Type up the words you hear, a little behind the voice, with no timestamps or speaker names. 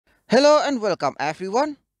Hello and welcome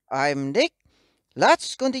everyone. I'm Nick.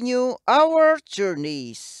 Let's continue our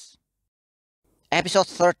journeys. Episode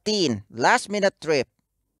 13 Last Minute Trip.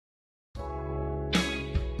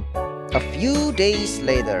 A few days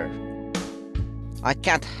later. I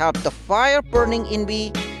can't help the fire burning in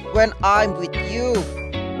me when I'm with you.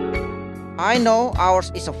 I know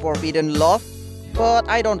ours is a forbidden love, but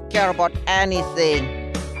I don't care about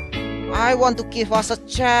anything. I want to give us a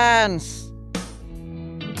chance.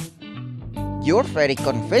 You're very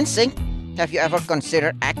convincing. Have you ever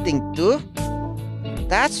considered acting too?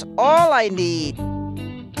 That's all I need.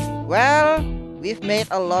 Well, we've made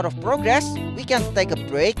a lot of progress. We can take a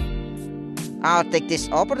break. I'll take this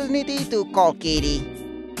opportunity to call Katie.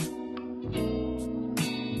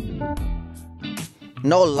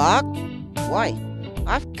 No luck? Why?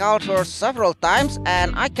 I've called her several times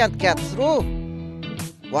and I can't get through.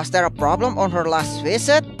 Was there a problem on her last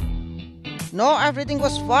visit? No, everything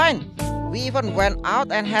was fine. We even went out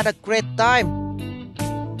and had a great time.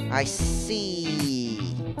 I see.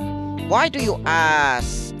 Why do you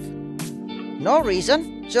ask? No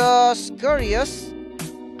reason, just curious.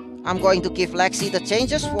 I'm going to give Lexi the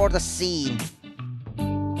changes for the scene.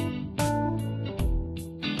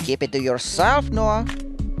 Keep it to yourself, Noah.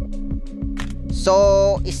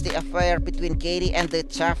 So, is the affair between Katie and the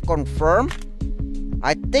chef confirmed?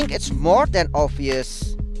 I think it's more than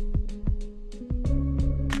obvious.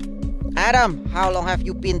 Adam, how long have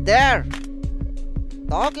you been there?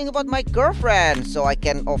 Talking about my girlfriend, so I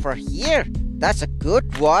can overhear. That's a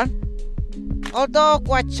good one. Although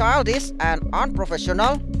quite childish and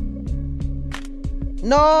unprofessional.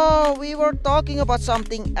 No, we were talking about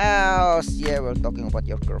something else. Yeah, we're talking about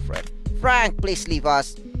your girlfriend. Frank, please leave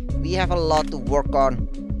us. We have a lot to work on.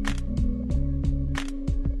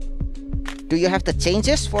 Do you have the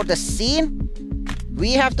changes for the scene?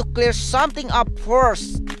 We have to clear something up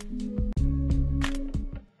first.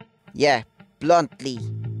 Yeah, bluntly.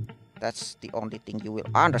 That's the only thing you will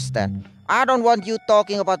understand. I don't want you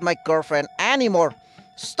talking about my girlfriend anymore.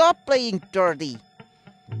 Stop playing dirty.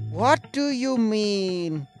 What do you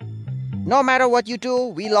mean? No matter what you do,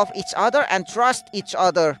 we love each other and trust each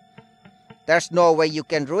other. There's no way you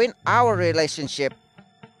can ruin our relationship.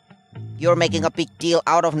 You're making a big deal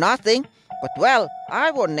out of nothing, but well, I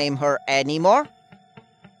won't name her anymore.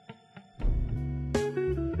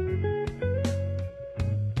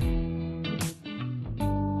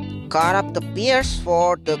 Cut up the pears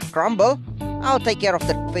for the crumble. I'll take care of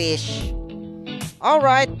the fish.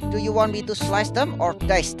 Alright, do you want me to slice them or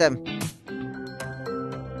dice them?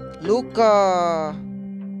 Luca.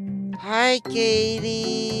 Hi,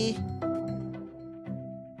 Katie.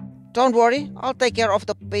 Don't worry, I'll take care of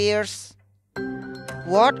the pears.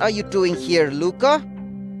 What are you doing here, Luca?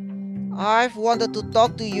 I've wanted to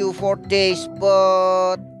talk to you for days,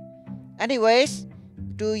 but... Anyways,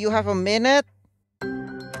 do you have a minute?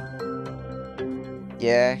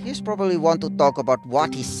 Yeah, he's probably want to talk about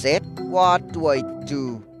what he said. What do I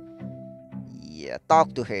do? Yeah,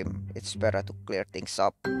 talk to him. It's better to clear things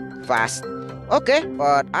up fast. Okay,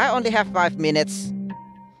 but I only have 5 minutes.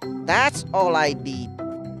 That's all I need.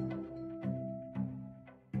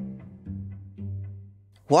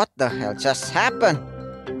 What the hell just happened?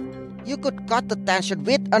 You could cut the tension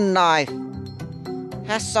with a knife.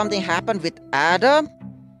 Has something happened with Adam?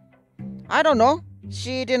 I don't know.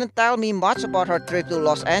 She didn't tell me much about her trip to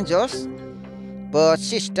Los Angeles, but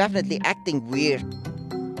she's definitely acting weird.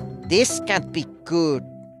 This can't be good.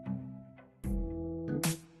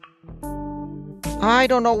 I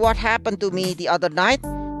don't know what happened to me the other night.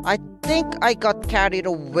 I think I got carried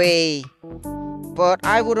away. But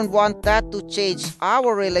I wouldn't want that to change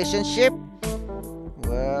our relationship.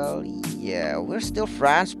 Well, yeah, we're still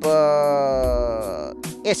friends, but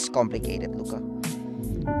it's complicated, Luca.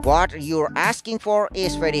 What you're asking for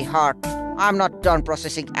is very hard. I'm not done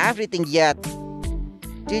processing everything yet.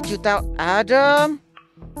 Did you tell Adam?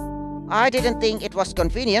 I didn't think it was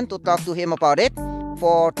convenient to talk to him about it,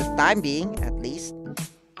 for the time being at least.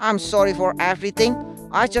 I'm sorry for everything.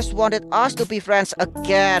 I just wanted us to be friends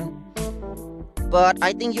again. But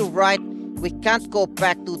I think you're right. We can't go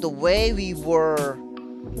back to the way we were.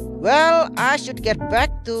 Well, I should get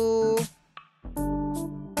back to...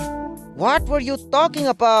 What were you talking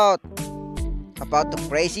about? About the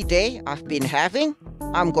crazy day I've been having?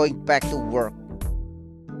 I'm going back to work.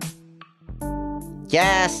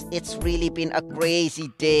 Yes, it's really been a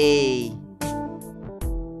crazy day.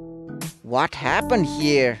 What happened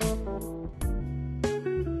here?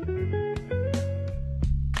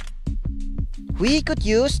 We could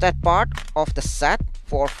use that part of the set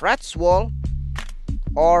for Fred's wall.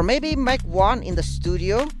 Or maybe make one in the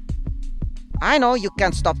studio. I know you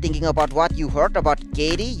can't stop thinking about what you heard about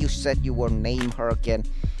Katie. You said you will name her again.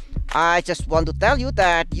 I just want to tell you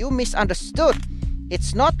that you misunderstood.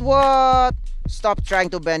 It's not what... Stop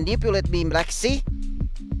trying to manipulate me, Lexi.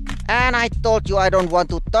 And I told you I don't want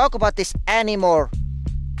to talk about this anymore.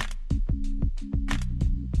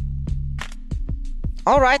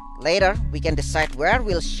 Alright, later we can decide where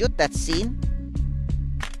we'll shoot that scene.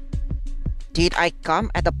 Did I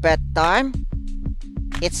come at a bad time?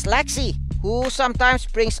 It's Lexi, who sometimes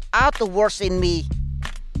brings out the worst in me.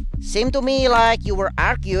 Seemed to me like you were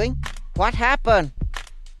arguing. What happened?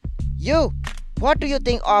 You, what do you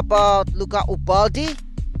think about Luca Ubaldi?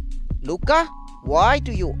 Luca? Why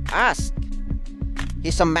do you ask?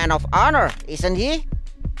 He's a man of honor, isn't he?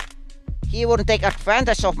 He wouldn't take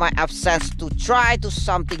advantage of my absence to try to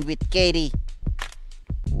something with Katie.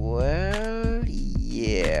 Well,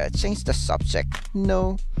 yeah, change the subject.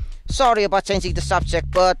 No. Sorry about changing the subject,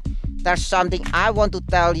 but there's something I want to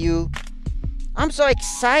tell you. I'm so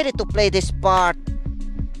excited to play this part.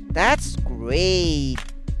 That's great.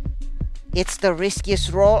 It's the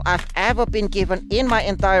riskiest role I've ever been given in my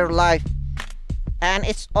entire life. And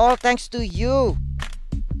it's all thanks to you.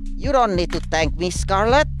 You don't need to thank me,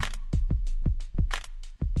 Scarlett.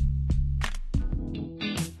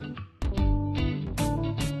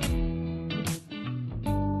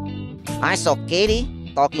 I saw Katie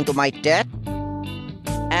talking to my dad,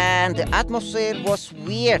 and the atmosphere was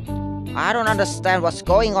weird. I don't understand what's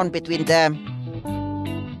going on between them.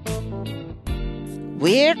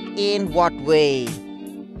 Weird in what way?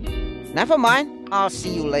 Never mind, I'll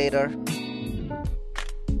see you later.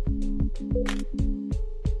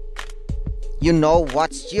 You know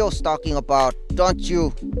what Gio's talking about, don't you?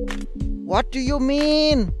 What do you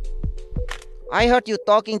mean? I heard you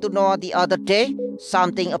talking to Noah the other day.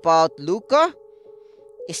 Something about Luca?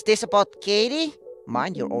 Is this about Katie?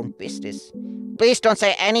 Mind your own business. Please don't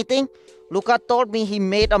say anything. Luca told me he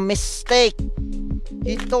made a mistake.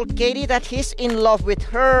 He told Katie that he's in love with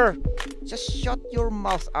her. Just shut your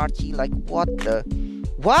mouth, Archie. Like what the...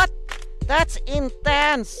 What? That's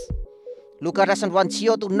intense. Luca doesn't want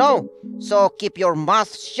Gio to know. So keep your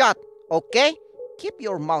mouth shut, okay? Keep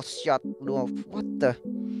your mouth shut. What the...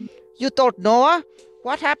 You told Noah?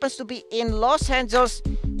 What happens to be in Los Angeles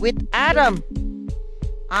with Adam?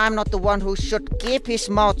 I'm not the one who should keep his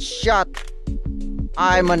mouth shut.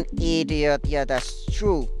 I'm an idiot. Yeah, that's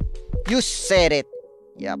true. You said it.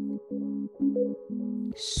 Yep.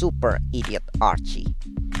 Super idiot, Archie.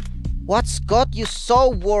 What's got you so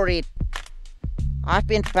worried? I've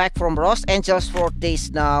been back from Los Angeles for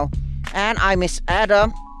days now, and I miss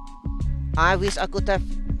Adam. I wish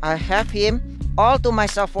I have him all to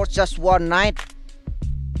myself for just one night.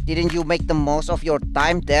 Didn't you make the most of your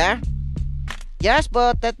time there? Yes,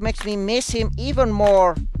 but that makes me miss him even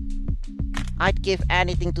more. I'd give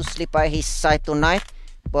anything to sleep by his side tonight,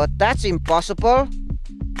 but that's impossible.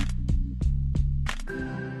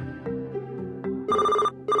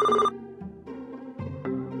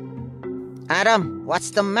 Adam,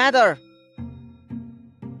 what's the matter?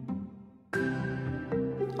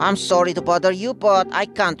 I'm sorry to bother you, but I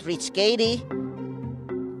can't reach Katie.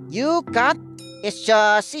 You can't? It's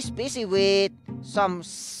just she's busy with some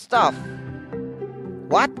stuff.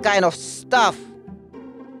 What kind of stuff?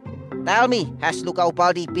 Tell me, has Luca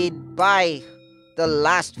Ubaldi been by the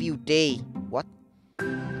last few days? What?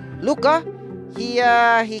 Luca?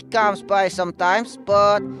 He comes by sometimes,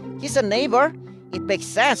 but he's a neighbor. It makes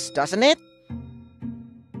sense, doesn't it?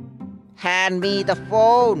 Hand me the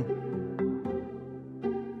phone.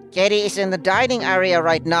 Katie is in the dining area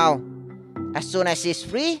right now. As soon as she's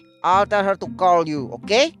free, I'll tell her to call you,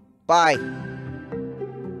 okay? Bye.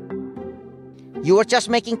 You were just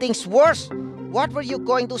making things worse. What were you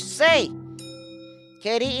going to say?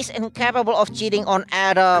 Katie is incapable of cheating on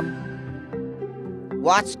Adam.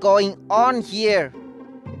 What's going on here?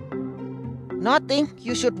 Nothing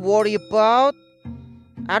you should worry about.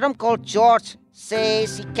 Adam called George,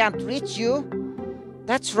 says he can't reach you.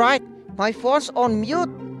 That's right, my phone's on mute.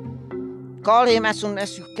 Call him as soon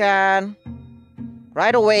as you can.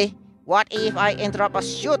 Right away. What if I interrupt a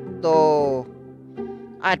shoot though?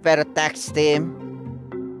 I'd better text him.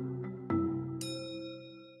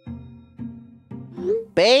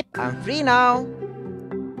 Babe, I'm free now.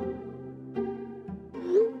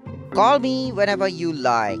 Call me whenever you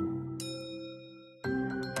like.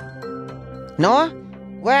 Noah,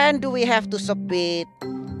 when do we have to submit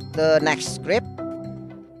the next script?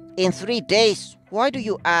 In 3 days. Why do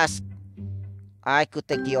you ask? I could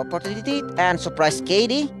take the opportunity and surprise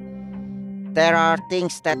Katie. There are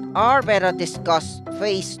things that are better discussed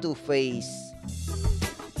face to face.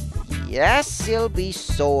 Yes, she'll be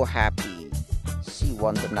so happy.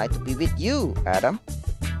 want the night to be with you, Adam.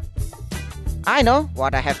 I know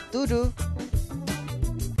what I have to do.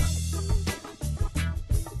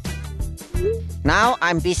 Now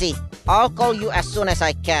I'm busy. I'll call you as soon as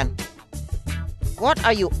I can. What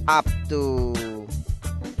are you up to?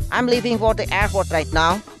 I'm leaving for the airport right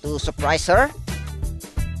now to surprise her.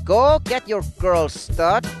 Go get your girl,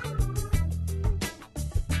 stud.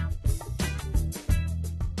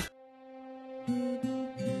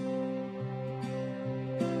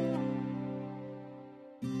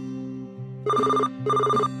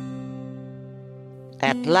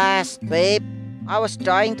 At last, babe. I was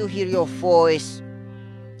trying to hear your voice.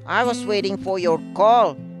 I was waiting for your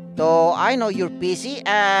call, though I know you're busy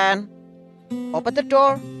and... Open the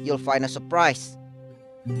door, you'll find a surprise.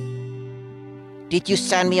 Did you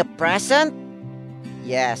send me a present?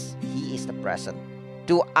 Yes, he is the present.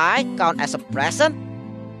 Do I count as a present?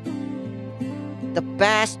 The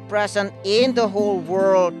best present in the whole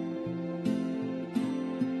world.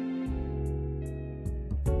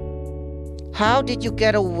 How did you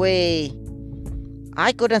get away?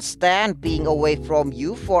 I couldn't stand being away from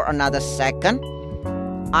you for another second.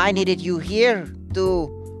 I needed you here too.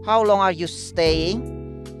 How long are you staying?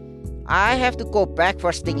 I have to go back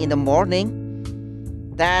first thing in the morning.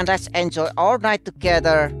 Then let's enjoy our night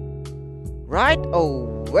together. Right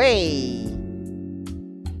away.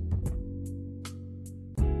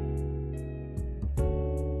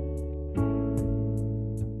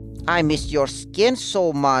 I miss your skin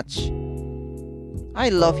so much. I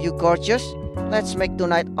love you, gorgeous. Let's make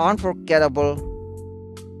tonight unforgettable.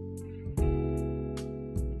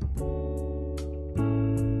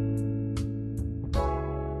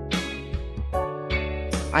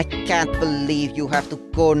 I can't believe you have to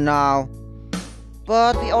go now.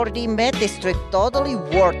 But we already made this trip totally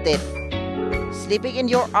worth it. Sleeping in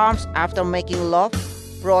your arms after making love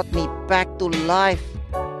brought me back to life.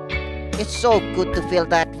 It's so good to feel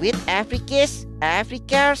that with every kiss, every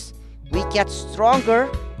caress, we get stronger.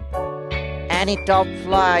 Any doubt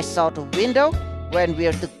flies out the window when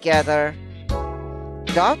we're together.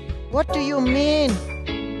 Doubt? What do you mean?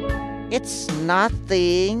 It's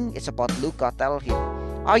nothing. It's about Luca, tell him.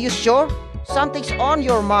 Are you sure? Something's on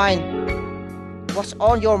your mind. What's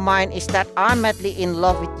on your mind is that I'm madly in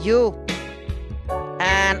love with you.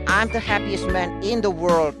 And I'm the happiest man in the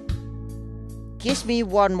world. Kiss me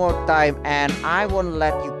one more time and I won't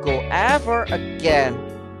let you go ever again.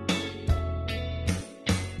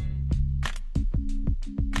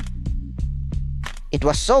 It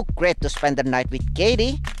was so great to spend the night with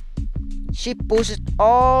Katie. She pushed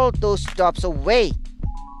all those doubts away.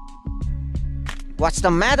 What's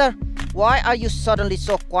the matter? Why are you suddenly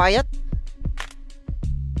so quiet?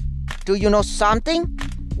 Do you know something?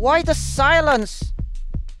 Why the silence?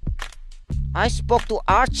 I spoke to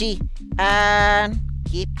Archie and...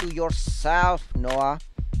 Keep to yourself, Noah.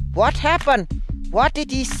 What happened? What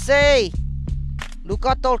did he say?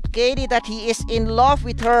 Luca told Katie that he is in love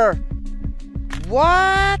with her.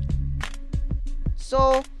 What?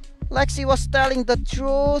 So, Lexi was telling the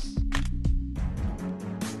truth?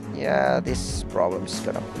 Yeah, this problem is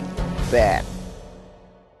gonna be bad.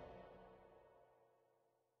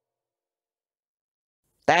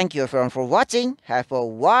 Thank you everyone for watching. Have a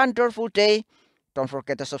wonderful day. Don't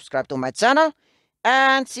forget to subscribe to my channel.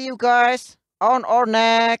 And see you guys on our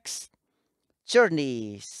next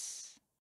journeys.